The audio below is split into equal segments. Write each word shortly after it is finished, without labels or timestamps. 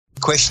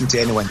Question to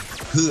anyone: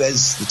 who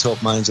is the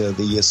top manager of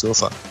the year so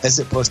far? Is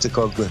it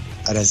Postecoglou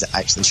or is it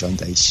actually Sean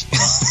Dyche?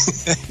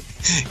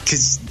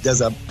 Because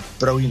there's a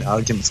brilliant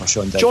argument for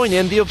Sean Dyche. Join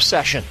in the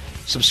obsession.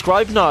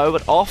 Subscribe now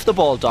at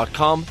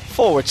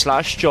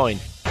offtheball.com/join.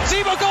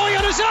 Zebo going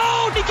on his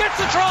own. He gets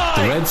the try.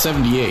 The Red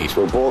 78.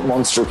 We're both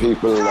Munster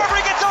people.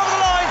 Carberry gets over the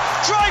line.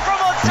 Try from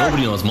Munster.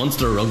 Nobody knows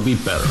Munster rugby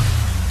better.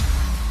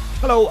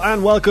 Hello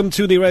and welcome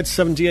to the Red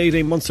 78,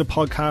 a Munster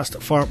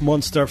podcast for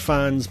Munster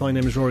fans. My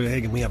name is Rory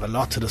Hagan. We have a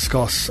lot to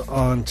discuss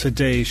on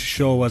today's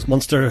show as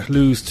Munster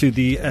lose to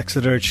the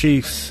Exeter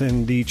Chiefs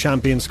in the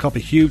Champions Cup. A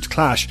huge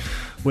clash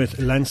with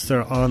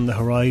Leinster on the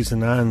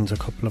horizon and a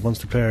couple of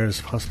Munster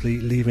players possibly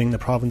leaving the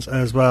province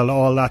as well.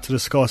 All that to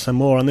discuss and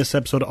more on this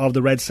episode of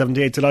the Red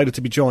 78. Delighted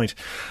to be joined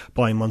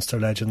by Munster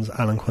legends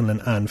Alan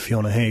Quinlan and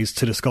Fiona Hayes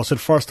to discuss it.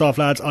 First off,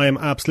 lads, I am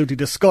absolutely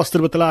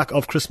disgusted with the lack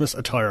of Christmas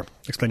attire.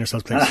 Explain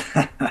yourselves, please.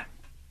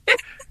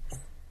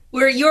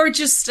 You're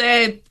just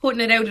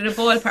putting it out at a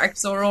ballpark,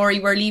 so Rory,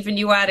 we're leaving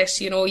you at it.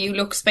 You know, you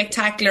look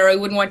spectacular. I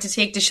wouldn't want to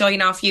take the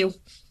shine off you.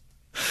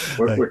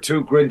 We're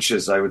two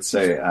Grinches, I would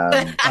say.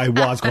 I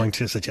was going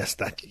to suggest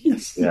that.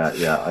 Yes.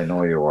 Yeah, I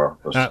know you were.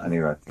 But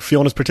anyway,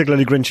 Fiona's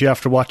particularly grinchy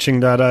after watching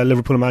that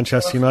Liverpool and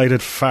Manchester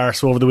United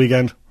farce over the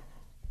weekend.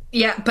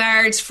 Yeah,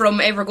 barred from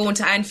ever going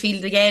to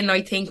Anfield again.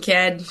 I think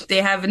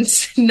they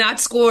haven't not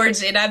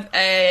scored in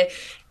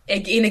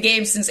a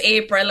game since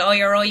April. I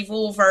arrive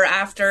over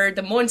after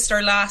the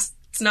Munster loss.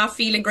 It's not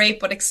feeling great,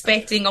 but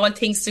expecting all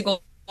things to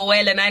go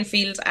well in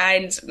Anfield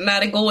and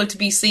not a goal to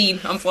be seen,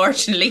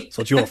 unfortunately.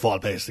 So it's your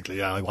fault, basically.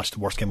 Yeah, I watched the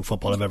worst game of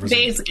football I've ever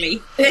seen.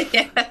 Basically,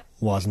 yeah.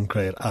 Wasn't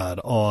great at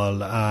all.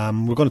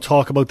 We're going to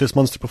talk about this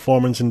Munster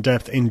performance in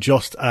depth in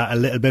just a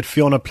little bit.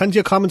 Fiona, plenty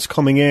of comments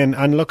coming in,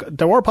 and look,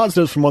 there were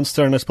positives from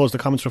Munster, and I suppose the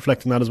comments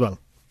reflecting that as well.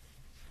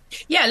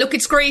 Yeah, look,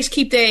 it's great to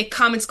keep the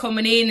comments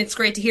coming in. It's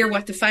great to hear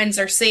what the fans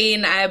are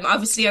saying.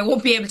 Obviously, I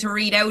won't be able to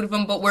read out of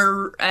them, but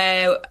we're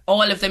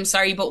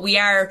but we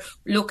are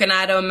looking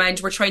at them and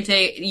we're trying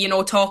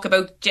to, talk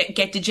about,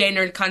 get the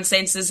general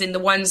consensus in the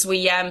ones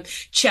we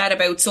chat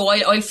about. So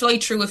I'll fly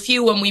through a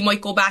few and we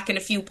might go back in a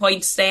few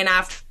points then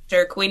after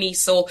Quinny.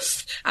 So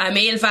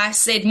Ailvas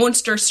said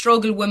Munster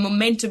struggle when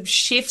momentum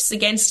shifts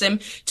against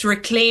them to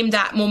reclaim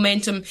that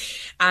momentum.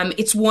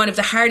 It's one of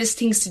the hardest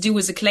things to do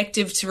as a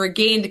collective, to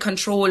regain the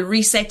control,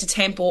 reset the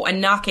tempo and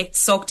not get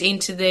sucked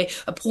into the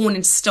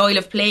opponent's style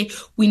of play.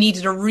 We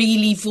needed a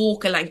really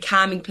vocal and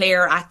calming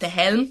player at the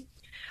helm.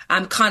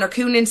 Conor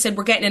Coonan said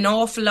we're getting an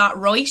awful lot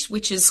right,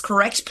 which is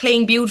correct,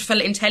 playing beautiful,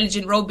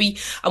 intelligent rugby,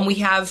 and we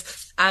have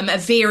a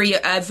very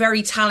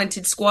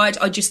talented squad.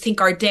 I just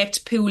think our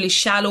depth pool is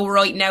shallow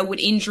right now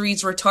with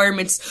injuries,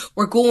 retirements.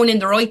 We're going in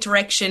the right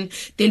direction.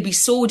 They'll be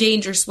so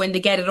dangerous when they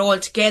get it all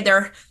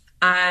together.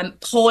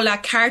 Paula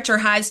Carter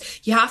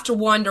you have to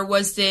wonder,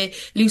 was the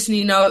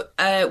losing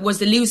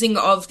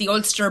of the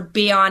Ulster,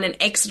 Bayonne and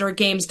Exeter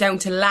games down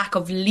to lack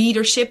of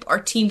leadership or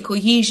team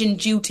cohesion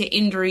due to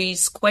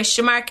injuries? ?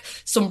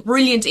 Some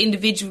brilliant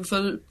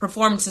individual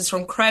performances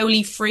from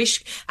Crowley,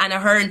 Frisch and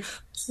Ahern.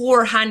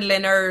 Poor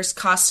handling errors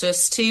cost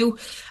us too.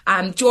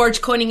 George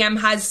Cunningham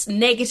has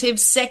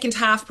negatives, second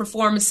half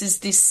performances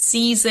this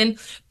season.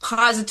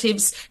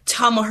 Positives,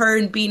 Tom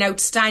Ahern being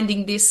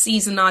outstanding this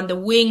season on the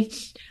wing.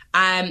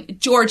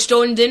 George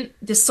Dundon,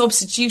 the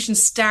substitution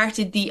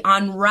started the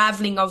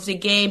unravelling of the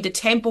game. The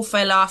tempo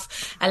fell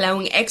off,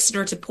 allowing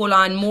Exeter to pull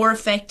on more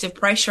effective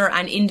pressure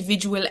and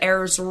individual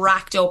errors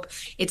racked up.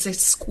 It's a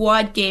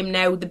squad game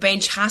now. The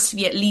bench has to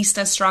be at least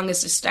as strong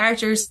as the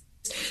starters.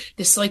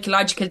 The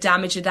psychological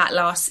damage of that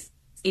loss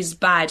is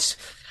bad.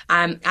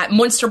 At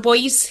Munster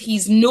boys,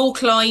 he's no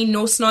Klein,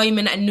 no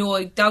Snyman and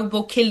no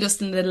Dogbo killed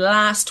us in the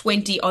last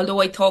 20,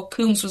 although I thought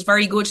Coombs was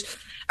very good.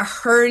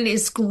 Ahern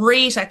is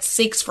great at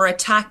 6 for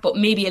attack, but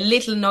maybe a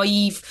little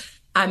naive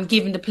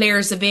given the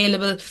players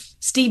available.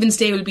 Stephen's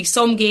Day will be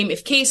some game.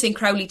 If Casey and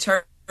Crowley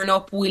turn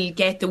up, we'll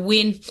get the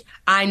win.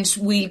 And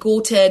we'll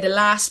go to the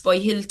last by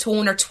Hill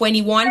Toner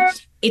 21.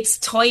 It's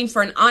time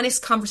for an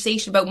honest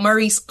conversation about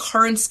Murray's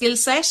current skill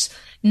set.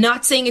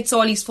 Not saying it's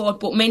all his fault,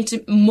 but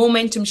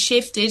momentum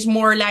shifted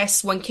more or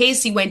less when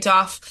Casey went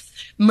off.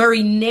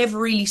 Murray never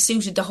really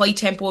suited the high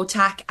tempo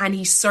attack, and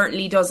he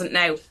certainly doesn't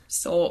now.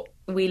 So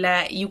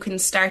you can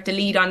start the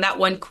lead on that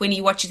one,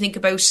 Quinny. What do you think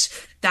about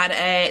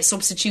that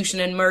substitution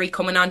and Murray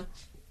coming on?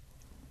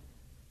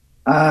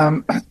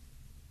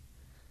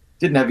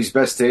 Didn't have his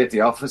best day at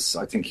the office.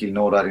 I think he'll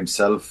know that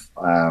himself.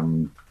 I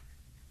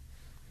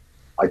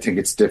think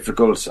it's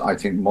difficult. I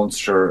think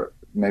Munster,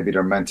 maybe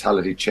their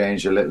mentality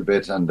changed a little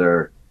bit and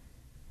they're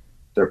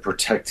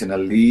protecting a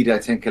lead, I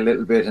think, a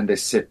little bit, and they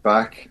sit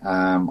back.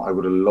 I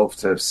would have loved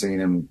to have seen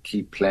him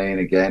keep playing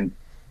again.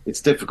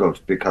 It's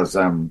difficult because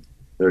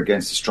they're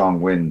against a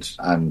strong wind,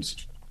 and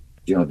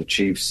the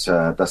Chiefs,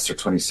 that's their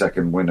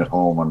 22nd win at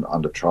home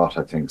on the trot,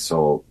 I think.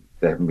 So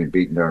they haven't been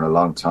beaten there in a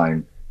long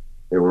time.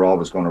 They were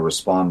always going to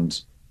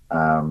respond.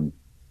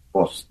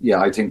 But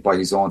yeah, I think by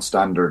his own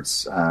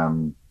standards,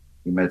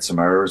 he made some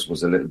errors,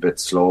 was a little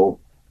bit slow.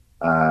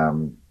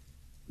 The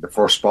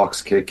first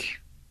box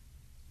kick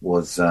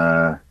was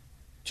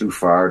too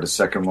far. The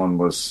second one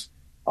was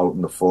out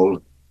in the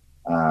full.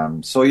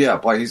 So yeah,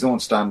 by his own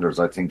standards,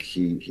 I think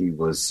he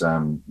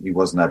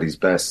wasn't at his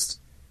best.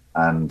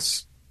 And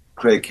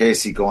Craig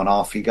Casey going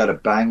off, he got a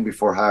bang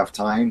before half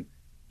time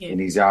in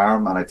his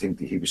arm, and I think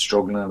that he was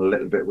struggling a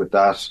little bit with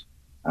that.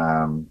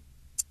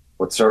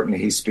 But certainly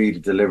his speed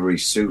of delivery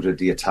suited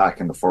the attack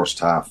in the first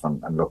half.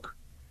 And look,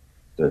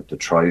 the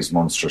tries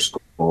Munster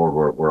scored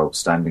were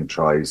outstanding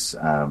tries.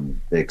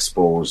 They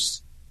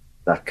exposed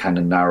that kind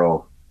of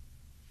narrow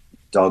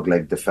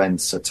dogleg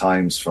defence at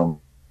times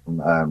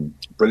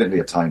brilliantly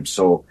at times.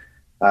 So,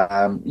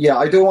 I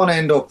don't want to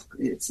end up...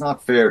 It's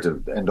not fair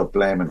to end up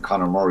blaming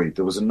Conor Murray.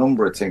 There was a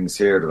number of things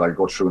here that I'll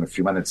go through in a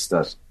few minutes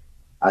that,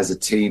 as a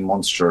team,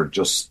 Munster,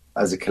 just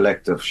as a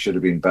collective, should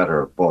have been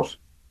better, but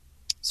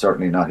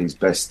certainly not his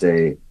best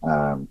day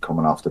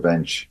coming off the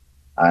bench.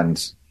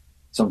 And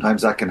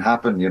sometimes that can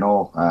happen,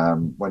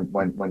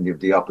 when you have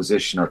the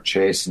opposition are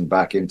chasing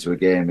back into a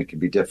game, it can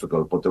be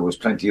difficult. But there was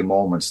plenty of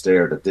moments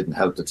there that didn't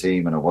help the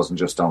team, and it wasn't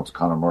just down to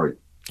Conor Murray.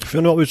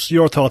 Phil, what was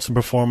your thoughts on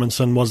performance,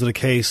 and was it a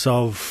case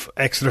of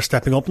Exeter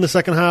stepping up in the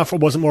second half, or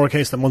was it more a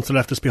case that Munster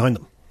left us behind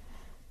them?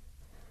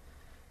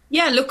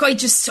 Yeah, look, I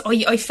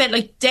felt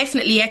like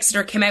definitely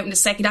Exeter came out in the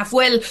second half.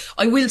 Well,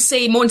 I will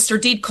say Munster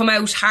did come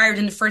out hard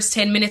in the first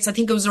 10 minutes. I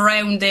think it was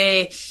around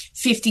the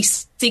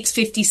 56,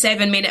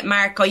 57 minute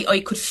mark.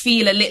 I could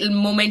feel a little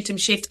momentum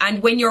shift.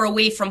 And when you're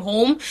away from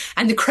home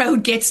and the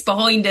crowd gets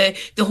behind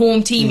the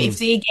home team, if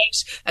they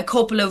get a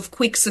couple of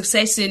quick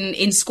success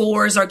in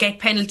scores or get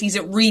penalties,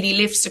 it really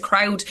lifts the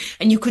crowd.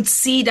 And you could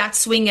see that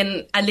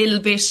swinging a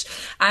little bit.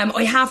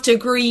 I have to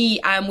agree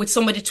with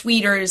some of the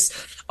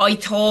tweeters. I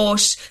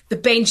thought the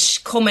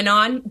bench coming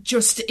on,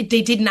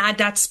 they didn't add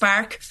that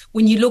spark.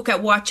 When you look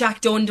at what Jack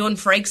Dunn done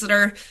for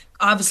Exeter,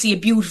 obviously a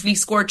beautifully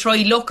scored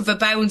try, luck of a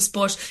bounce,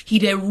 but he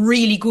had a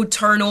really good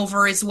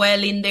turnover as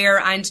well in there,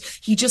 and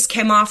he just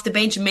came off the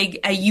bench and made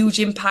a huge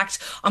impact.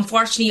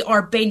 Unfortunately,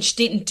 our bench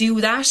didn't do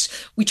that.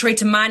 We tried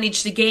to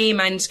manage the game,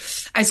 and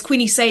as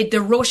Quinny said,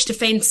 the rush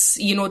defence,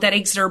 that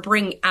Exeter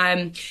bring,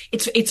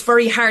 it's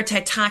very hard to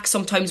attack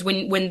sometimes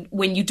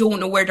when you don't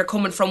know where they're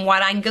coming from,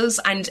 what angles,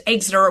 and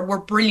Exeter were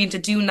brilliant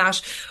at doing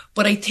that.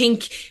 But I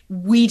think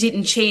we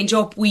didn't change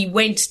up. We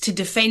went to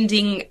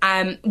defending.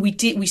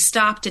 We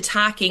stopped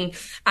attacking.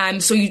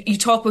 So you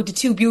talk about the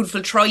two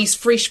beautiful tries.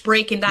 Frisch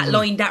breaking that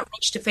line. That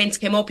rush defence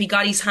came up. He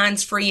got his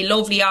hands free.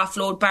 Lovely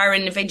offload.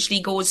 Barron eventually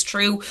goes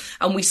through,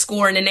 and we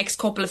score in the next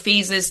couple of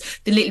phases.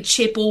 The little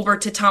chip over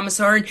to Thomas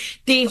Hearn.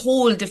 They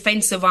hold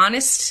defensive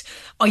honest.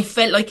 I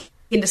felt like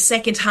in the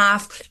second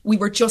half, we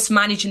were just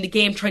managing the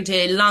game, trying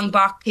to long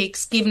back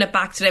kicks, giving it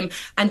back to them,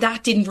 and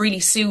that didn't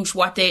really suit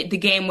what the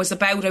game was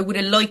about. I would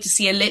have liked to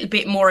see a little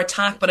bit more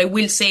attack, but I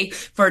will say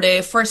for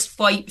the first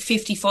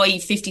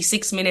 55,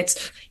 56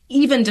 minutes,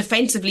 even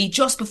defensively,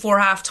 just before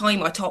half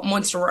time, I thought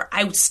Munster were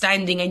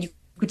outstanding, and you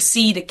could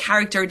see the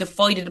character, the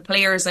fight of the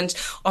players, and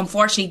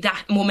unfortunately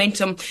that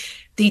momentum,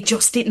 they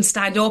just didn't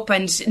stand up,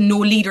 and no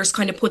leaders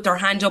kind of put their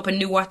hand up and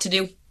knew what to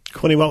do.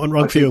 Quinny, what went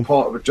wrong for you?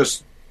 Paul,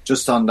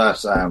 just on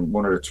that,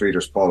 one of the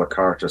tweeters, Paula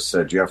Carter,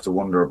 said you have to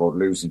wonder about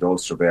losing to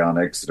Ulster Bay on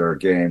Exeter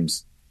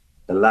games.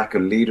 The lack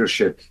of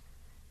leadership.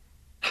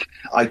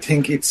 I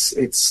think it's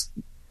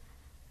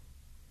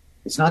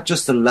not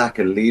just a lack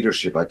of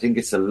leadership. I think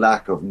it's a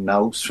lack of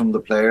nous from the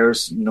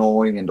players,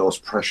 knowing in those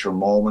pressure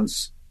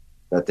moments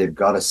that they've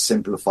got to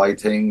simplify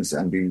things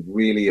and be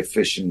really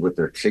efficient with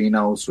their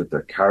clean-outs, with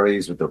their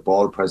carries, with their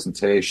ball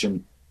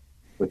presentation,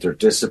 with their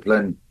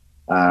discipline.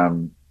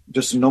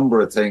 Just a number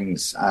of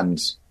things.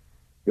 And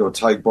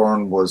Tyke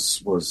Byrne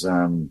was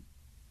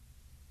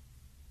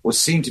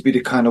seen to be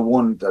the kind of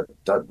one that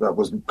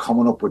was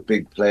coming up with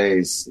big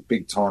plays,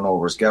 big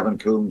turnovers. Gavin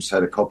Coombs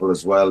had a couple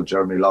as well.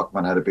 Jeremy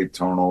Lockman had a big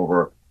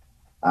turnover.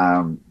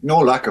 No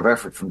lack of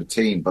effort from the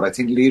team, but I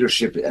think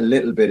leadership a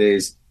little bit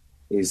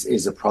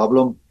is a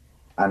problem,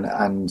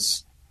 and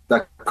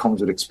that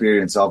comes with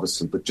experience,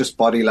 obviously. But just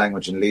body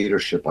language and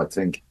leadership, I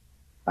think,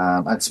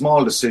 and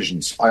small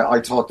decisions. I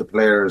thought the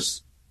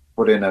players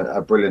put in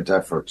a brilliant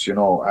effort.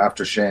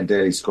 After Shane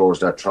Daly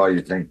scores that try,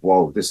 you think,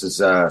 "Whoa, this is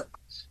a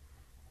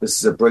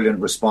brilliant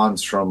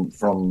response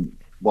from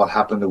what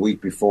happened the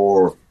week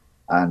before,"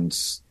 and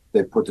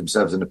they put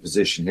themselves in a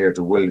position here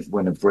to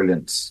win a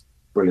brilliant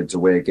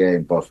away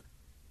game. But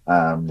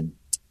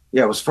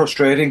it was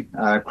frustrating.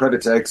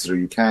 Credit to Exeter.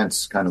 You can't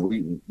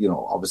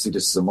obviously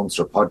this is a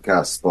Munster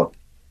podcast, but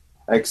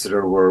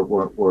Exeter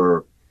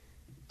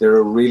they're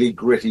a really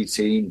gritty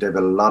team. They've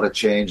had a lot of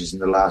changes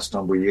in the last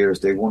number of years.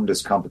 They won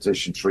this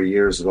competition 3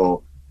 years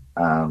ago.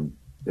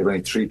 They've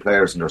only 3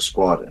 players in their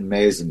squad,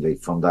 amazingly,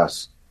 from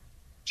that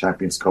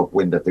Champions Cup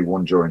win that they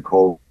won during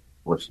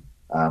COVID.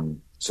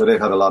 So they've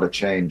had a lot of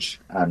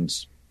change, and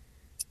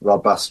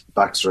Rob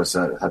Baxter has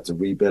had to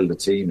rebuild the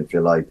team, if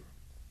you like.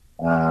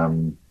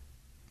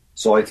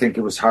 So I think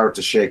it was hard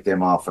to shake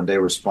them off, and they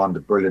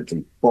responded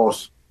brilliantly.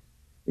 But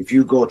if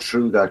you go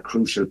through that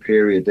crucial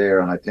period there,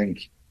 and I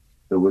think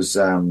there was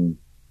a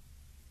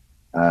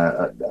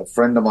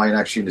friend of mine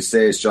actually in the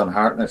States, John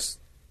Hartnett,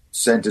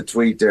 sent a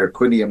tweet there,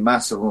 Quinny, a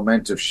massive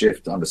momentum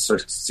shift on the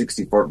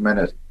 64th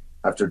minute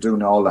after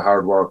doing all the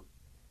hard work.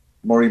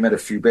 Murray made a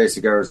few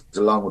basic errors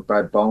along with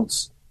bad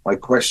bounce. My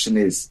question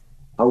is,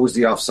 how was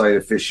the offside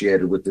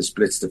officiated with this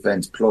blitz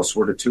defence? Plus,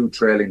 were the two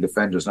trailing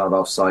defenders not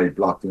offside,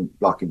 blocking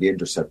the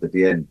intercept at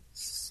the end?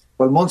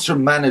 Well, Munster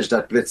managed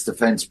that blitz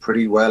defence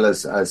pretty well,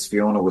 as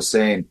Fiona was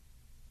saying.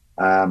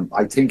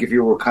 I think if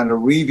you were kind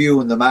of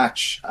reviewing the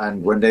match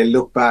and when they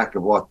look back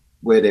at what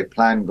way they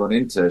planned going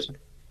into it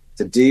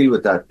to deal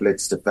with that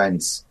blitz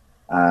defence,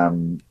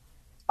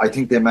 I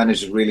think they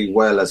managed it really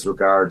well as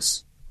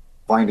regards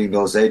finding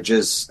those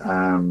edges.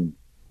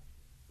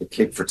 The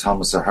kick for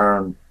Thomas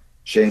Ahern,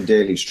 Shane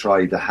Daly's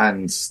try, the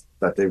hands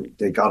that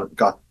they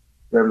got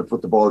were able to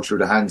put the ball through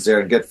the hands there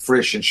and get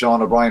Frisch and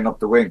Sean O'Brien up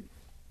the wing.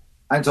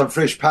 Anton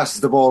Frisch passes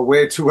the ball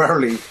way too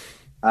early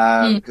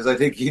because I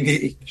think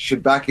he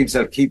should back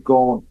himself, keep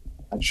going,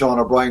 and Sean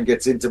O'Brien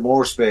gets into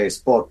more space.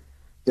 But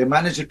they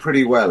managed it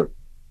pretty well.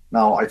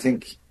 Now, I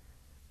think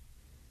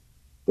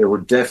they were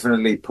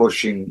definitely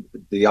pushing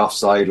the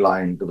offside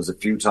line. There was a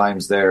few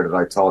times there that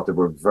I thought they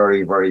were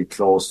very, very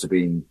close to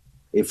being,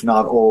 if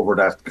not over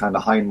that kind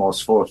of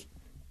hindmost foot.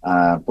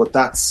 But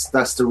that's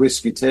the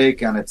risk you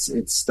take, and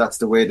that's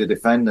the way they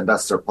defend, and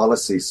that's their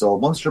policy. So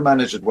Munster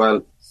managed it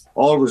well.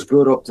 All was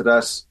good up to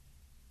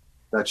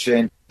that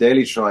Shane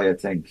Daly try, I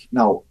think.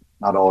 No,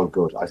 not all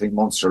good. I think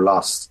Munster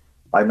lost.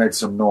 I made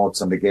some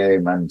notes on the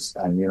game, and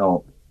you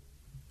know,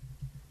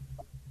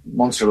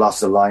 Munster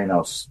lost the line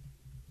out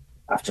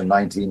after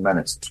 19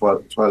 minutes,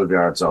 12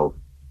 yards out.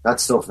 That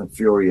stuff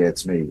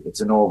infuriates me.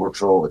 It's an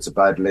overthrow. It's a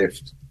bad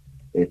lift.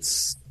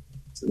 It's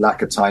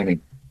lack of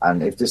timing.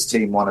 And if this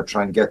team want to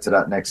try and get to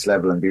that next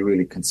level and be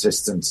really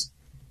consistent,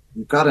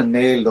 you've got to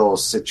nail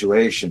those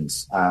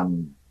situations.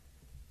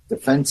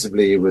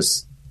 Defensively, it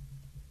was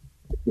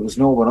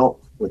no one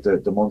up with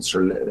the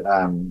Munster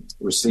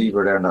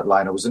receiver there in that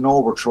line. It was an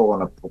overthrow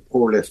and a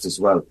poor lift as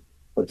well.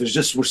 But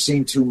we're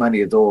seeing too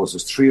many of those.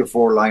 There's 3 or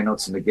 4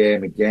 lineouts in the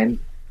game again.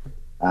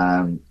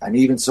 And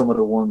even some of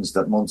the ones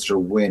that Munster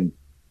win,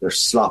 they're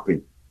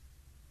sloppy.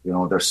 You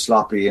know, they're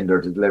sloppy in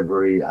their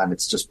delivery, and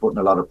it's just putting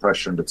a lot of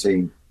pressure on the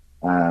team.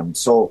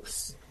 So,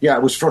 yeah,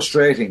 it was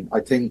frustrating.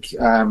 I think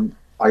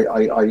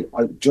I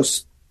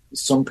just,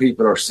 some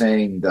people are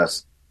saying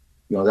that,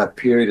 you know, that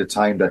period of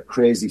time, that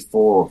crazy 3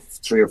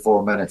 or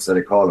 4 minutes that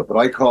I call it, but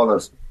I call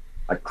it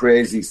a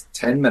crazy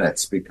 10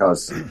 minutes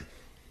because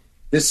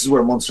this is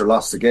where Munster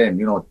lost the game.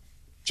 You know,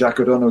 Jack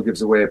O'Donoghue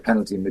gives away a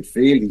penalty in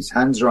midfield. His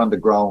hands are on the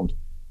ground.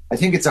 I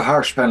think it's a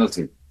harsh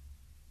penalty.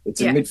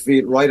 It's in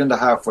midfield, right on the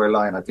halfway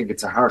line. I think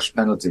it's a harsh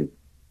penalty.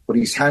 But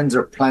his hands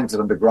are planted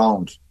on the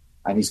ground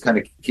and he's kind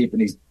of keeping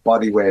his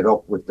body weight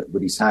up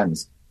with his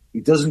hands. He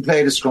doesn't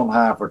play the scrum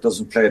half or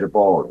doesn't play the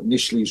ball.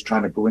 Initially, he's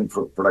trying to go in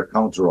for that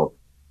counter-up.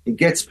 He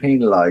gets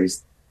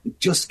penalised. It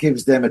just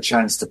gives them a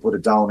chance to put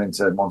it down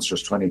into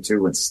Munster's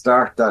 22 and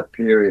start that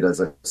period, as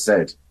I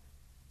said.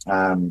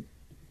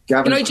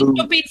 Gavin, can I just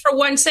jump in for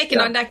 1 second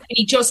on that?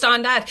 Just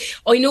on that,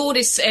 I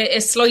noticed a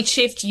slight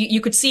shift.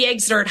 You could see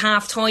Exeter at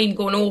half time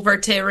going over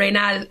to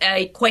Reynal,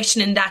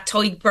 questioning that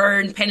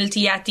Tadhg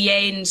penalty at the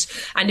end,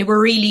 and they were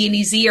really in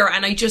his ear.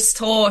 And I just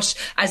thought,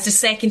 as the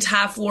second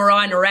half wore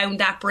on, around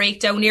that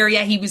breakdown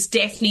area, he was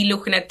definitely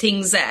looking at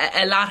things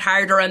a lot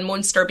harder on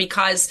Munster,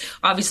 because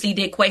obviously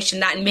they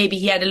questioned that, and maybe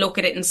he had a look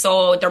at it and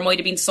saw there might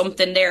have been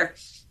something there.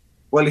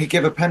 Well, he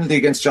gave a penalty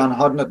against John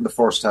Hodnett in the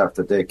first half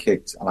that they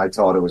kicked, and I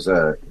thought it was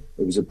a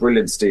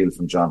brilliant steal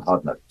from John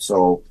Hodnett.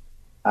 So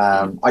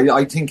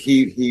I think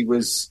he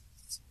was,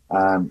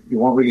 you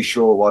weren't really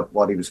sure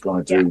what he was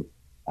going to do.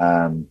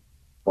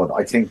 But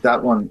I think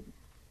that one,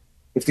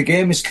 if the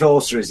game is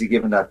closer, is he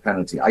given that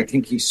penalty? I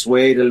think he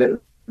swayed a little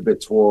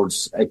bit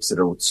towards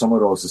Exeter with some of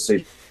those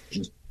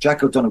decisions.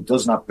 Jack O'Donoghue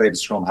does not play the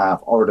scrum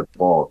half or the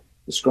ball.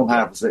 The scrum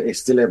half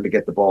is still able to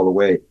get the ball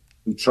away.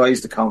 He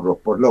tries to counter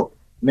up. But look,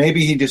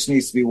 maybe he just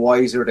needs to be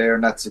wiser there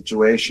in that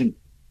situation.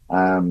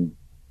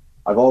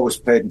 I've always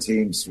played in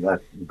teams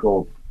that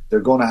go, they're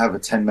going to have a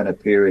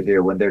 10-minute period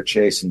here when they're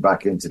chasing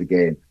back into the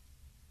game.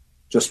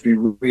 Just be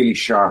really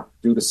sharp.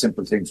 Do the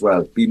simple things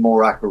well. Be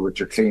more accurate with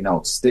your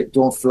clean-outs.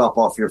 Don't flop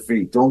off your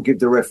feet. Don't give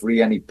the referee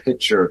any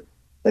picture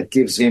that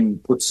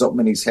puts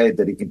something in his head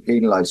that he can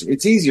penalise.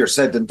 It's easier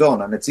said than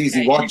done, and it's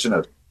easy watching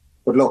it.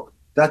 But look,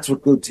 that's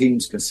what good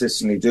teams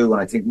consistently do,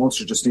 and I think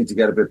Munster just need to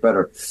get a bit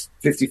better.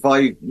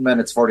 55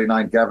 minutes,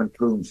 49, Gavin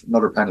Coombs,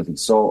 another penalty.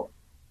 So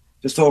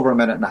just over a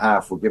minute and a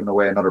half, we're giving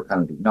away another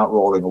penalty, not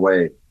rolling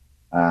away.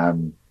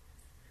 Then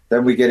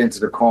we get into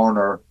the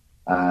corner.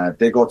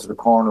 They go to the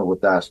corner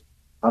with that.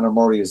 Conor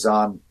Murray is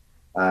on.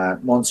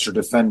 Munster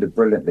defended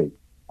brilliantly,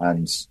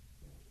 and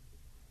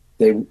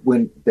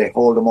they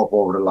hold them up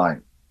over the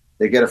line.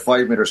 They get a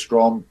 5-metre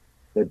scrum.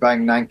 They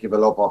bang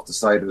Nankyville up off the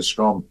side of the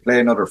scrum, play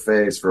another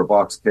phase for a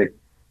box kick.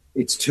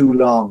 It's too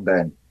long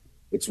then.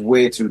 It's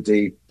way too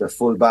deep. Their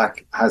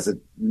full-back has it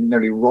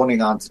nearly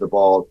running onto the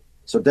ball.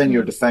 So then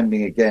you're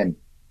defending again.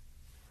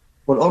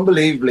 But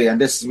unbelievably,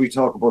 and this is, we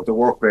talk about the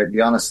work rate and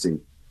the honesty,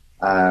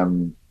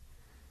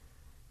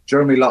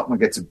 Jeremy Lockman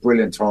gets a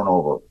brilliant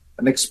turnover.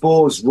 an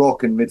exposed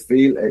ruck in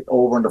midfield,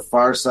 over on the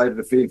far side of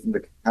the field from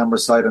the camera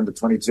side on the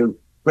 22.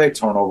 Great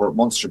turnover.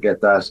 Munster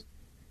get that.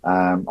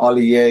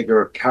 Ollie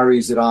Jaeger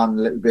carries it on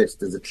a little bit.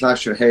 There's a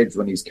clash of heads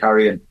when he's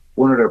carrying.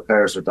 One of their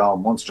players are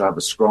down. Munster have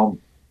a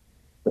scrum.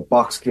 The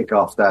box kick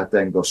off that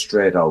then goes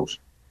straight out.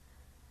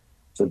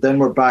 So then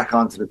we're back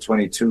onto the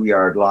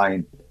 22-yard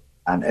line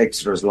and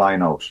Exeter's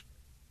line out.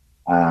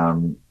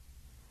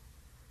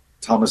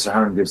 Thomas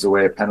Ahern gives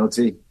away a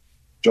penalty,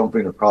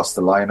 jumping across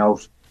the line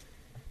out.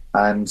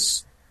 And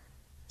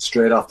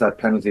straight off that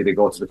penalty, they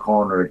go to the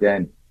corner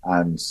again.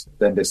 And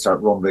then they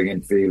start rumbling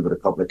in field with a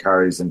couple of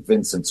carries, and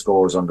Vincent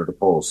scores under the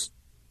post.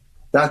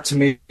 That to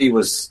me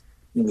was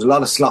a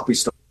lot of sloppy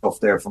stuff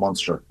there from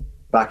Munster,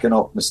 backing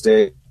up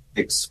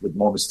mistakes with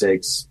more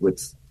mistakes,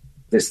 with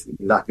this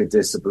lack of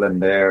discipline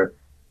there.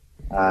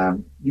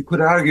 You could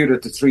argue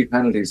that the 3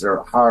 penalties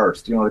are hard.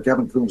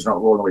 Gavin Coombs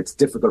not rolling away. It's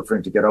difficult for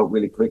him to get out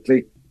really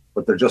quickly,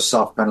 but they're just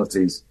soft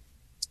penalties.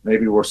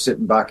 Maybe we're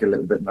sitting back a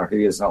little bit and our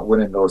he is not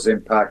winning those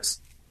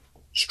impacts.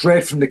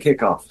 Straight from the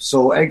kickoff.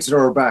 So Exeter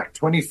are back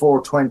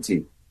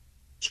 24-20.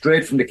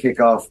 Straight from the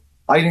kickoff.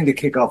 I think the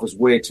kickoff was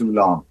way too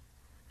long.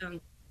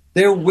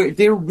 They're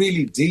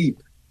really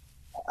deep.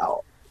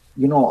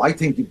 I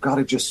think you've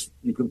got to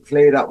you can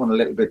play that one a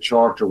little bit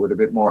shorter with a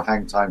bit more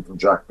hang time from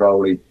Jack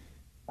Crowley.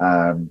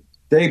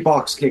 They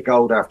box kick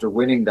out after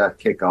winning that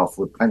kickoff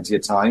with plenty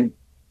of time.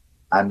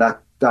 And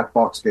that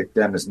box kick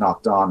then is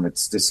knocked on.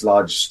 It's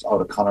dislodged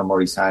out of Conor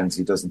Murray's hands.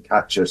 He doesn't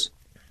catch it.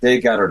 They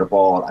gather the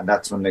ball, and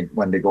that's when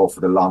they go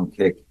for the long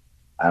kick.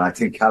 And I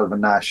think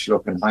Calvin Nash,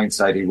 look, in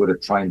hindsight, he would have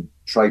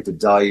tried to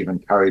dive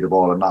and carry the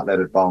ball and not let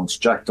it bounce.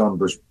 Jack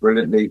Dunbar's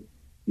brilliantly.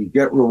 You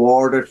get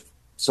rewarded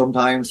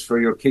sometimes for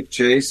your kick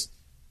chase.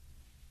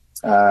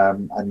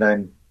 And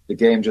then the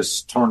game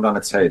just turned on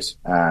its head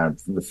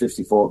from the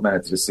 54th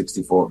minute to the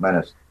 64th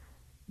minute.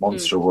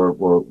 Munster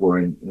were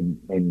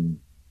in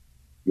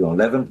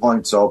 11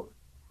 points up,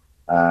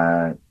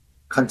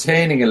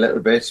 containing a little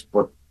bit,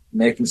 but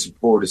making some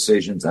poor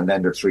decisions, and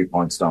then they're 3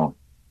 points down.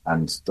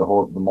 And the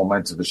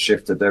momentum has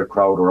shifted. Their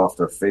crowd are off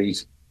their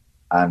feet.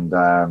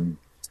 And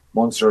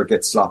Munster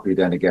gets sloppy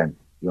then again.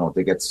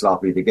 They get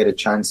sloppy. They get a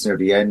chance near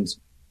the end.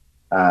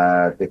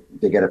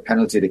 They get a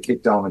penalty. They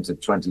kick down into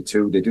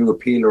 22. They do a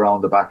peel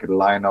around the back of the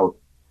line out.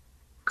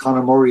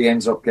 Conor Murray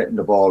ends up getting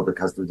the ball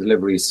because the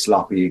delivery is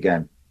sloppy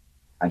again.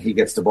 And he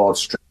gets the ball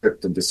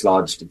stripped and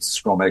dislodged. It's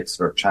scrum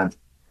Exeter chant.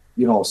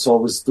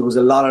 So there was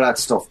a lot of that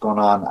stuff going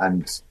on,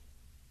 and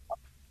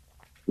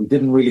we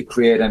didn't really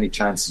create any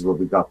chances when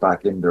we got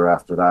back in there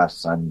after that.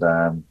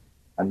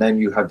 And then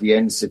you have the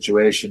end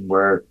situation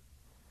where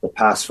the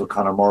pass for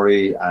Conor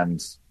Murray,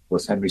 and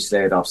was Henry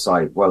Slade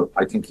offside? Well,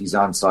 I think he's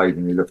onside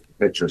when you look at the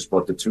pictures,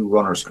 but the 2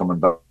 runners coming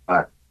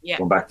back,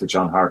 going back to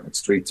John Hartnett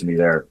Street to me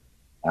there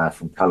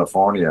from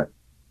California,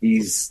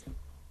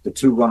 the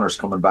 2 runners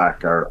coming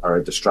back are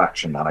a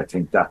distraction, and I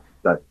think that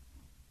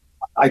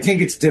I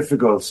think it's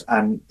difficult.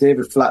 And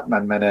David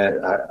Flatman made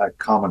a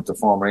comment, the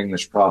former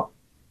English prop.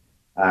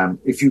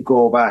 If you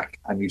go back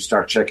and you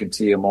start checking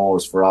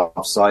TMOs for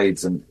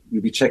offsides, and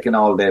you'll be checking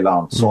all day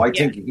long. So I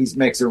think he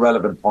makes a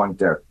relevant point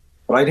there.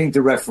 But I think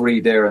the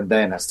referee there and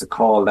then has to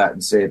call that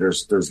and say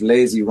there's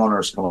lazy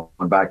runners coming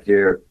back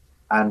here,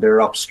 and they're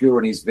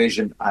obscuring his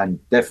vision and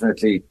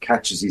definitely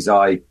catches his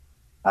eye.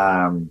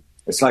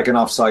 It's like an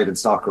offside in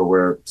soccer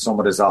where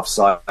someone is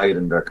offside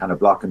and they're kind of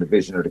blocking the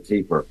vision of the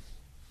keeper.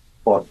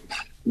 But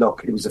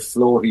look, it was a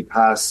floaty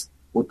pass.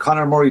 Would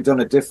Conor Murray done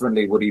it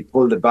differently? Would he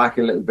pulled it back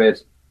a little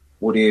bit?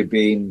 Would he have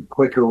been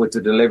quicker with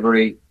the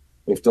delivery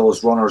if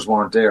those runners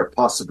weren't there?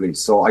 Possibly.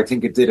 So I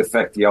think it did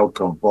affect the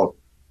outcome. But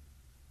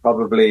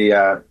probably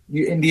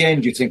in the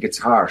end, you think it's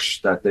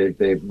harsh that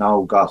they've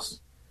now got...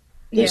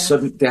 They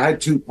had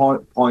 2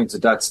 points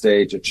at that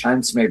stage, a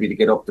chance maybe to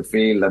get up the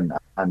field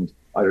and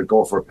either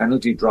go for a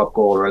penalty drop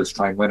goal or else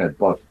try and win it.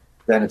 But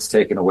then it's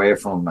taken away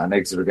from them, and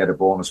Exeter get a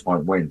bonus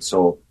point win.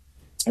 So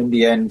in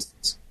the end,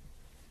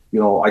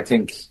 I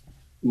think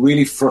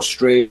really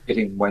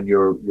frustrating when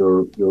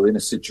you're in a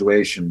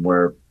situation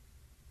where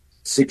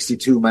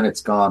 62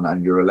 minutes gone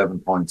and you're 11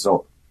 points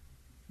up.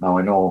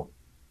 Now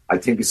I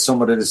think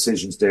some of the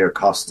decisions there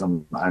cost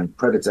them, and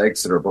credit to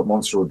Exeter, but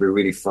Munster would be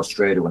really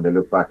frustrated when they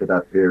look back at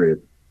that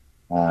period.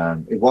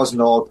 It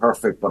wasn't all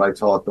perfect, but I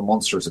thought the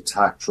Munster's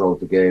attack throughout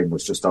the game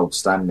was just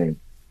outstanding.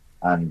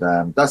 And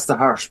that's the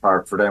harsh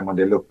part for them when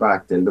they look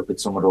back. They look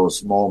at some of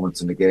those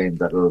moments in the game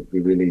that will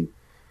be really,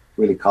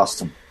 really cost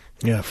them.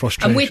 Yeah,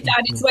 frustrating. And with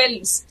that as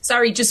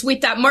well, just with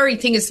that Murray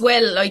thing as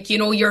well,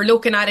 you're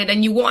looking at it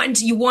and you want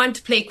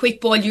to play quick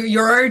ball.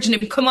 You're urging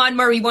him, come on,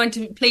 Murray, you want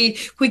to play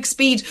quick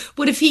speed.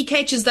 But if he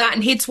catches that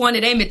and hits one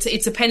of them,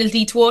 it's a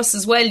penalty to us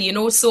as well,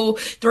 So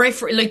the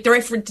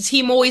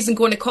TMO isn't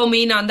going to come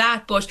in on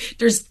that. But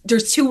there's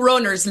 2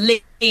 runners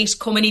late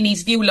coming in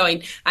his view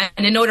line,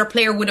 and another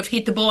player would have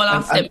hit the ball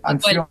off them.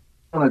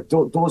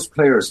 Those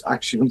players,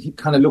 actually, when he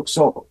kind of looks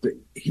up,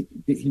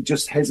 he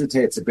just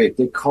hesitates a bit.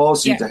 They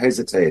cause him to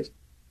hesitate.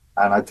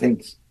 And I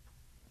think,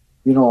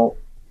 in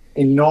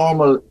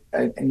normal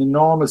in a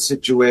normal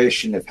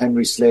situation, if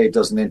Henry Slade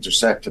doesn't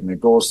intercept him, it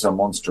goes to a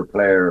Munster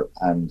player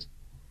and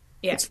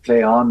it's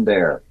play on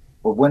there.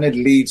 But when it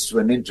leads to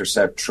an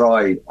intercept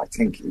try, I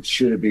think it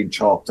should have been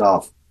chalked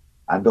off.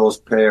 And those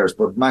players,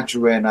 but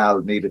Matthew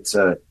Reynal needed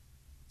to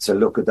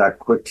look at that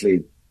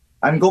quickly.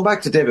 And going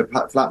back to David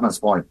Flatman's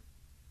point,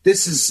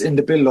 this is in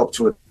the build-up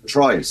to a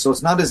try. So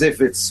it's not as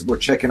if we're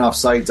checking off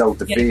sides out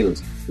the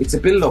field. It's a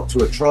build-up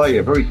to a try,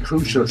 a very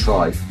crucial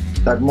try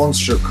that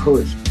Munster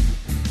could.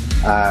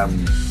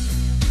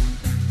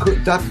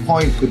 That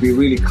point could be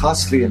really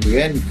costly in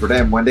the end for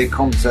them when they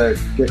come to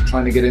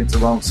trying to get into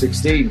round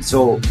 16.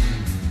 So,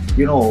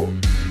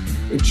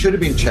 it should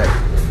have been checked.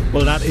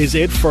 Well, that is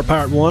it for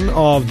part 1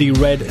 of the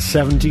Red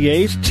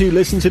 78. To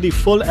listen to the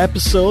full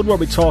episode where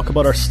we talk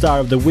about our star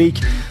of the week,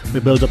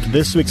 we build up to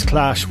this week's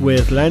clash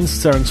with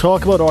Leinster and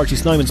talk about RG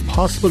Snyman's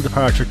possible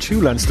departure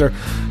to Leinster,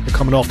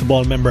 become an Off The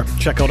Ball member.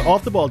 Check out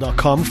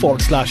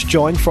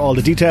offtheball.com/join for all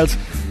the details.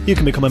 You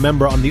can become a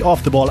member on the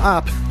Off The Ball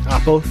app,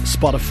 Apple,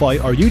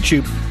 Spotify or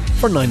YouTube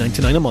for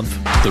 $9.99 a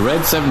month. The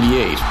Red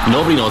 78.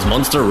 Nobody knows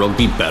Munster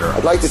rugby better.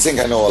 I'd like to think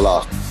I know a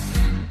lot.